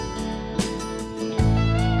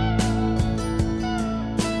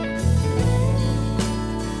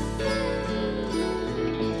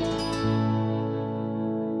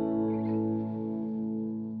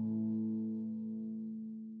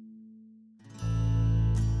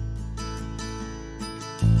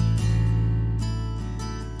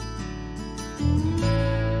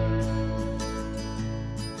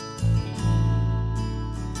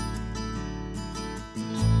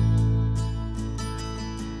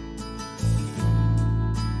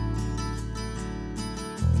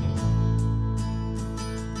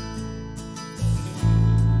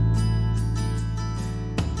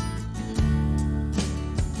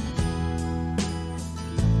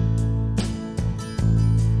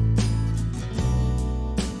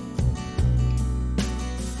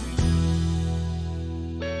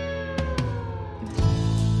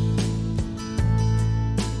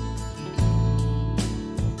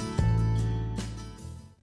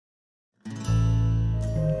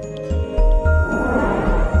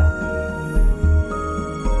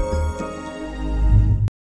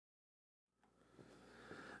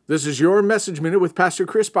This is your Message Minute with Pastor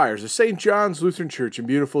Chris Byers of St. John's Lutheran Church in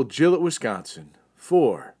beautiful Gillett, Wisconsin,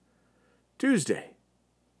 for Tuesday,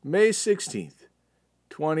 May 16th,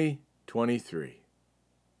 2023.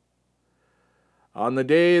 On the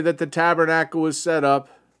day that the tabernacle was set up,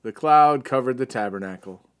 the cloud covered the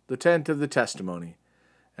tabernacle, the tent of the testimony,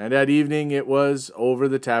 and at evening it was over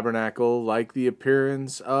the tabernacle like the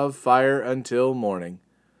appearance of fire until morning.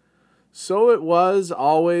 So it was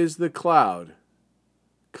always the cloud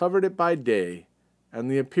covered it by day, and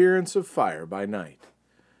the appearance of fire by night.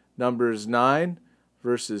 Numbers 9,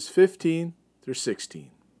 verses 15 through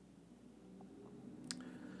 16.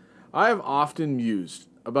 I have often mused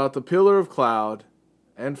about the pillar of cloud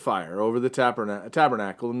and fire over the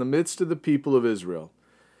tabernacle in the midst of the people of Israel.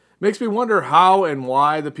 It makes me wonder how and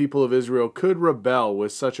why the people of Israel could rebel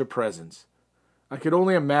with such a presence. I could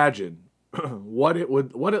only imagine what it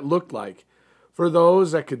looked like for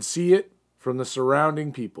those that could see it from the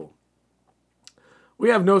surrounding people. We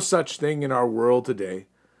have no such thing in our world today,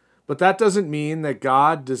 but that doesn't mean that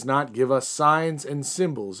God does not give us signs and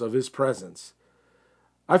symbols of His presence.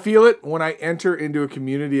 I feel it when I enter into a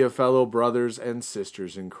community of fellow brothers and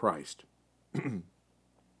sisters in Christ.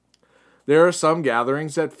 There are some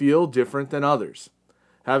gatherings that feel different than others.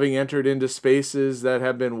 Having entered into spaces that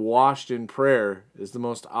have been washed in prayer is the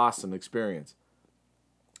most awesome experience.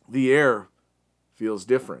 The air feels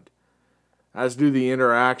different, as do the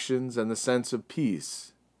interactions and the sense of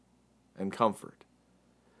peace and comfort.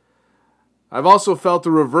 I've also felt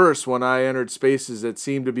the reverse when I entered spaces that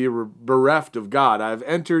seem to be bereft of God. I've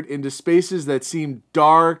entered into spaces that seem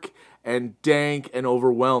dark and dank and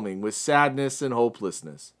overwhelming with sadness and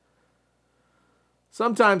hopelessness.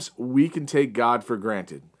 Sometimes we can take God for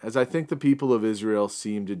granted, as I think the people of Israel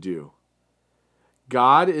seem to do.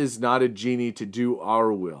 God is not a genie to do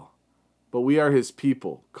our will, but we are His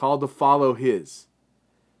people, called to follow His.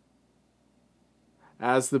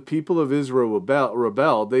 As the people of Israel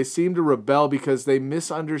rebelled, they seemed to rebel because they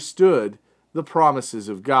misunderstood the promises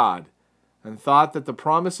of God and thought that the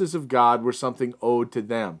promises of God were something owed to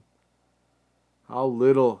them. How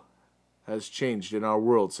little has changed in our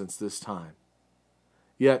world since this time.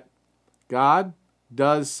 Yet, God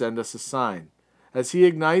does send us a sign, as He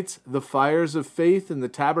ignites the fires of faith in the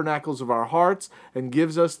tabernacles of our hearts and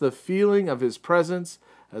gives us the feeling of His presence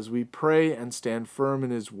as we pray and stand firm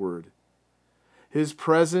in His Word. His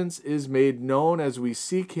presence is made known as we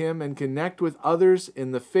seek Him and connect with others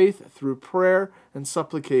in the faith through prayer and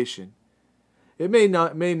supplication. It may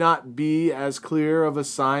not be as clear of a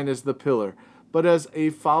sign as the pillar, but as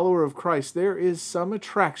a follower of Christ, there is some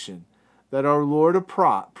attraction that our Lord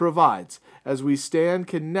provides as we stand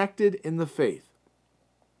connected in the faith.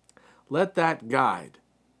 Let that guide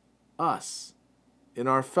us in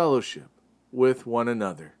our fellowship with one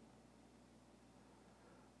another.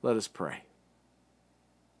 Let us pray.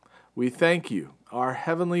 We thank You, our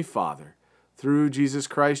Heavenly Father, through Jesus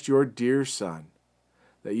Christ, Your dear Son,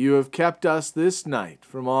 that You have kept us this night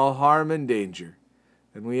from all harm and danger,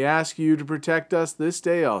 and we ask You to protect us this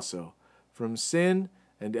day also from sin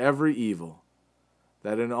and every evil,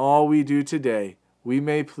 that in all we do today we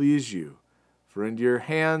may please You. For into Your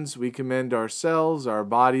hands we commend ourselves, our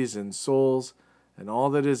bodies and souls, and all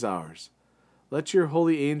that is ours. Let Your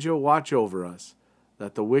holy angel watch over us,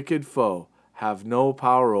 that the wicked foe have no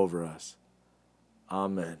power over us.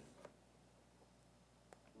 Amen.